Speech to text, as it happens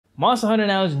Monster Hunter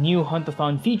Now's new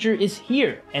Hunt-a-thon feature is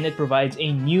here, and it provides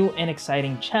a new and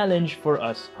exciting challenge for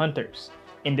us hunters.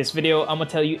 In this video, I'm gonna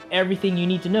tell you everything you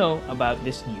need to know about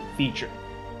this new feature.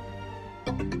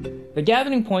 The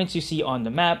gathering points you see on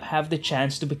the map have the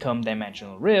chance to become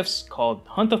dimensional rifts called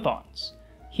Hunt-a-thons.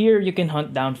 Here you can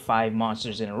hunt down 5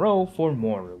 monsters in a row for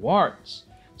more rewards.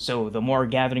 So the more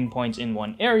gathering points in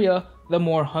one area, the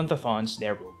more Hunt-a-thons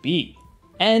there will be.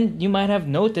 And you might have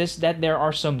noticed that there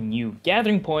are some new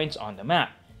gathering points on the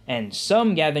map, and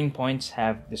some gathering points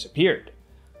have disappeared.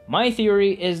 My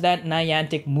theory is that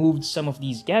Niantic moved some of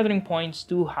these gathering points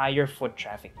to higher foot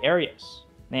traffic areas.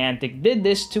 Niantic did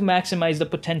this to maximize the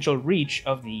potential reach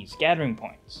of these gathering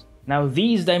points. Now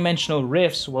these dimensional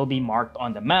rifts will be marked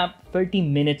on the map 30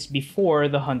 minutes before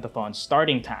the Hunt-a-thon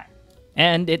starting time.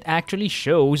 And it actually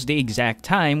shows the exact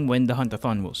time when the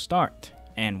Hunt-a-thon will start.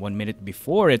 And 1 minute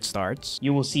before it starts,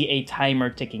 you will see a timer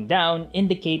ticking down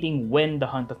indicating when the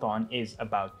Hunt-a-thon is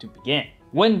about to begin.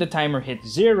 When the timer hits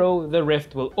 0, the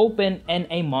rift will open and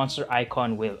a monster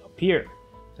icon will appear.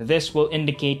 This will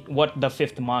indicate what the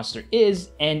 5th monster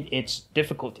is and its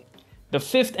difficulty. The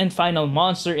 5th and final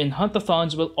monster in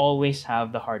Hunt-a-thons will always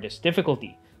have the hardest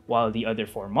difficulty, while the other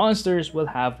 4 monsters will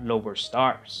have lower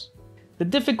stars. The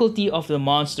difficulty of the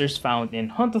monsters found in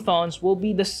Hunt-a-thons will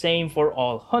be the same for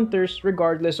all hunters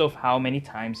regardless of how many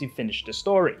times you finish the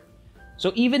story.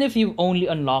 So even if you've only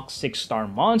unlocked 6-star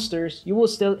monsters, you will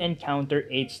still encounter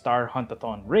 8-star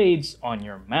Hunt-a-thon raids on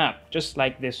your map, just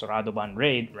like this Radovan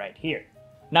raid right here.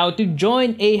 Now to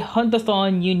join a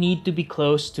Hunt-a-thon, you need to be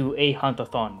close to a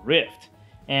Hunt-a-thon rift.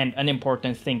 And an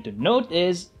important thing to note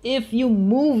is, if you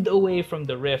moved away from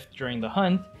the rift during the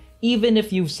hunt, even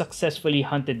if you've successfully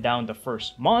hunted down the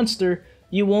first monster,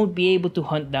 you won't be able to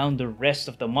hunt down the rest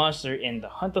of the monster in the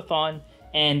Hunt-a-thon,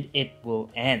 and it will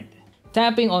end.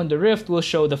 Tapping on the rift will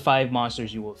show the 5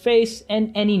 monsters you will face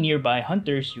and any nearby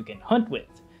hunters you can hunt with.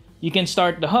 You can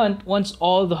start the hunt once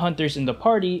all the hunters in the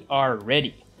party are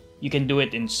ready. You can do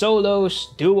it in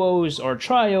solos, duos, or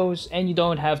trios, and you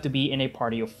don't have to be in a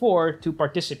party of 4 to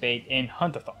participate in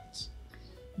Hunt-a-thons.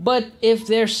 But if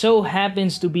there so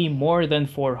happens to be more than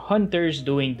 4 hunters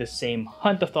doing the same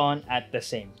Hunt-a-thon at the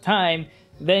same time,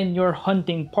 then your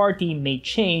hunting party may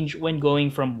change when going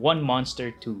from one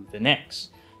monster to the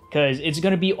next. Because it's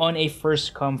going to be on a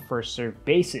first come first serve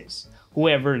basis.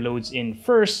 Whoever loads in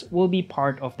first will be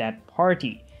part of that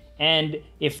party. And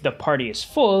if the party is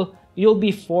full, you'll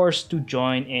be forced to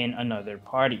join in another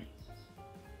party.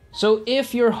 So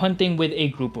if you're hunting with a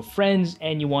group of friends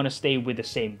and you want to stay with the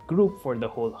same group for the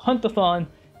whole Hunt-a-thon,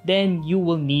 then you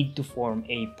will need to form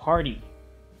a party.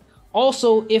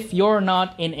 Also, if you're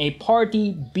not in a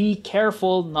party, be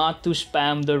careful not to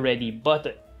spam the ready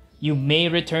button. You may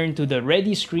return to the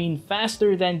ready screen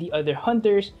faster than the other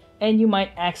hunters, and you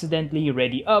might accidentally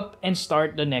ready up and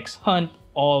start the next hunt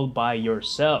all by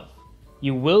yourself.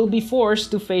 You will be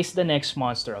forced to face the next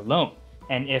monster alone.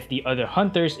 And if the other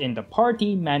hunters in the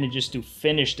party manages to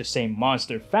finish the same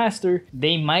monster faster,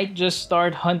 they might just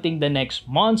start hunting the next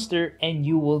monster and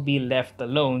you will be left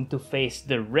alone to face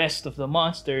the rest of the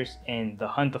monsters in the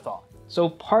Hunt-a-thon. So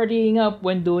partying up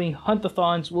when doing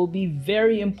Hunt-a-thons will be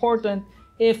very important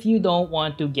if you don't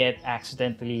want to get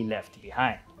accidentally left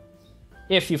behind.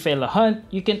 If you fail a hunt,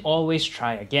 you can always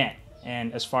try again.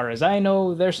 And as far as I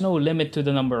know, there's no limit to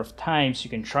the number of times you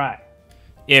can try.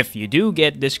 If you do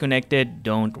get disconnected,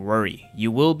 don't worry.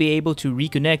 You will be able to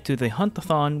reconnect to the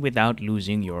Hunt-a-thon without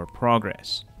losing your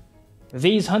progress.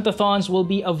 These Hunt-a-thons will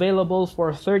be available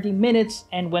for 30 minutes,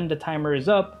 and when the timer is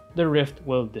up, the rift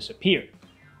will disappear.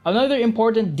 Another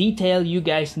important detail you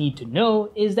guys need to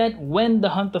know is that when the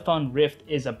Hunt-a-thon rift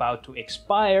is about to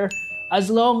expire, as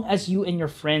long as you and your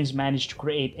friends manage to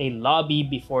create a lobby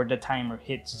before the timer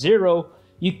hits 0,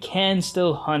 you can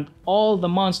still hunt all the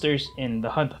monsters in the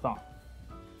Hunt-a-thon.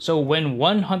 So when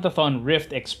one Hunt-a-thon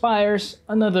rift expires,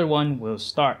 another one will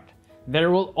start.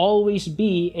 There will always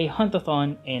be a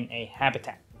Hunt-a-thon in a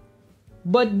habitat.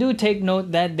 But do take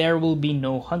note that there will be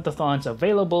no Hunt-a-thons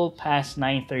available past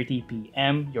 9:30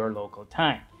 p.m. your local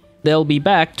time. They'll be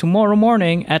back tomorrow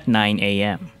morning at 9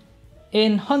 a.m.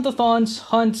 In Hunt-a-thons,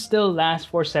 hunts still last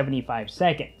for 75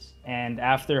 seconds. And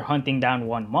after hunting down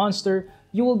one monster,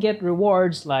 you will get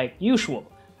rewards like usual.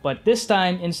 But this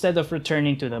time, instead of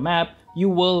returning to the map, you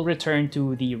will return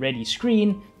to the ready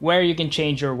screen where you can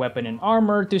change your weapon and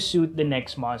armor to suit the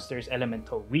next monster's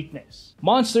elemental weakness.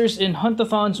 Monsters in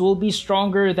Hunt-a-thons will be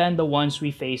stronger than the ones we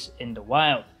face in the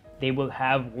wild. They will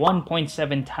have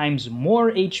 1.7 times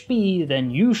more HP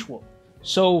than usual.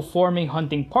 So forming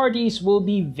hunting parties will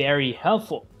be very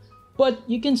helpful. But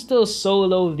you can still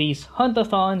solo these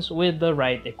Hunt-a-thons with the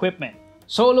right equipment.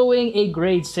 Soloing a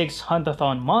grade 6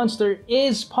 Hunt-a-thon monster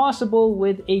is possible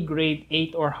with a grade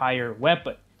 8 or higher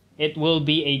weapon. It will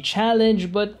be a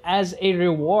challenge, but as a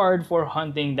reward for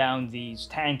hunting down these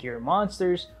tankier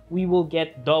monsters, we will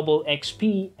get double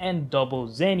XP and double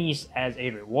zennies as a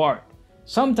reward.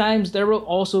 Sometimes there will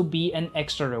also be an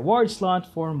extra reward slot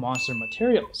for monster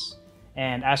materials.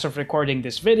 And as of recording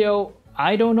this video,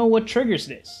 I don't know what triggers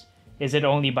this. Is it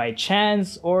only by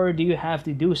chance, or do you have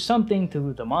to do something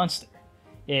to the monster?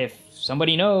 If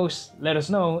somebody knows, let us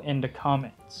know in the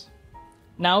comments.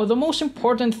 Now, the most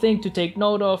important thing to take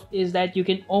note of is that you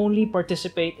can only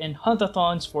participate in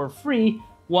Hunt-a-thons for free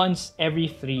once every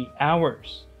 3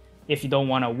 hours. If you don't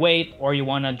want to wait or you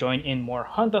want to join in more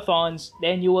Hunt-a-thons,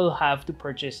 then you will have to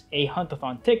purchase a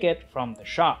Hunt-a-thon ticket from the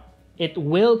shop. It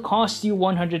will cost you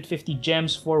 150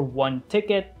 gems for one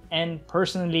ticket, and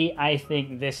personally, I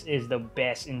think this is the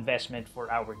best investment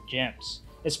for our gems,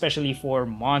 especially for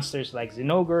monsters like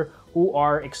Zinogre who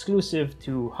are exclusive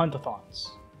to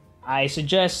Hunt-a-thons. I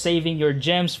suggest saving your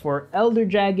gems for Elder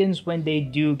Dragons when they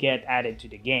do get added to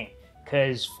the game,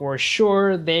 cause for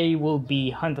sure they will be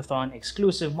Hunt-a-thon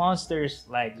exclusive monsters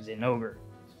like Zinogre.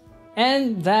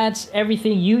 And that's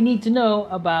everything you need to know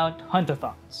about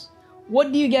Hunt-a-thons.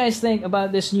 What do you guys think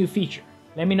about this new feature?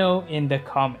 Let me know in the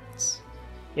comments.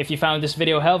 If you found this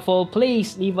video helpful,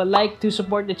 please leave a like to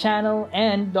support the channel,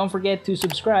 and don't forget to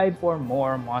subscribe for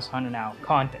more mhnow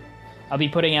content. I'll be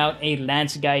putting out a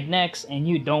Lance guide next, and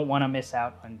you don't want to miss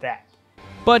out on that.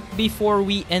 But before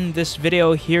we end this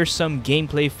video, here's some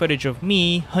gameplay footage of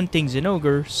me hunting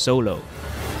Zinogre solo.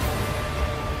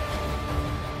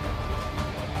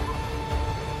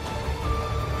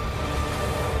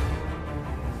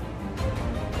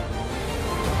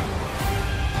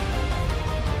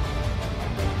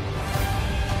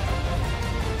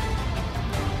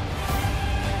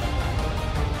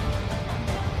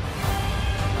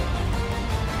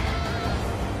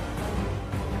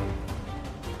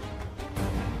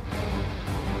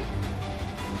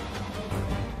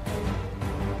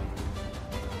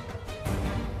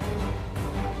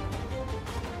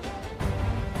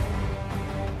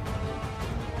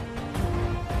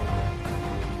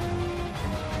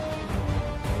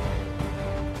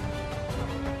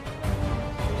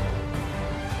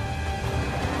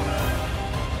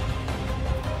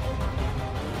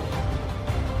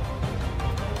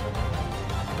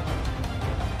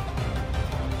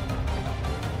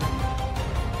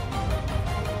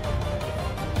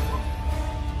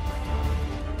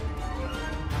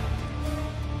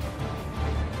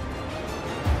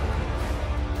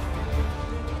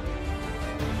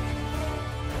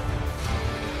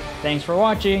 Thanks for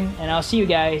watching, and I'll see you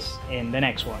guys in the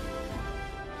next one.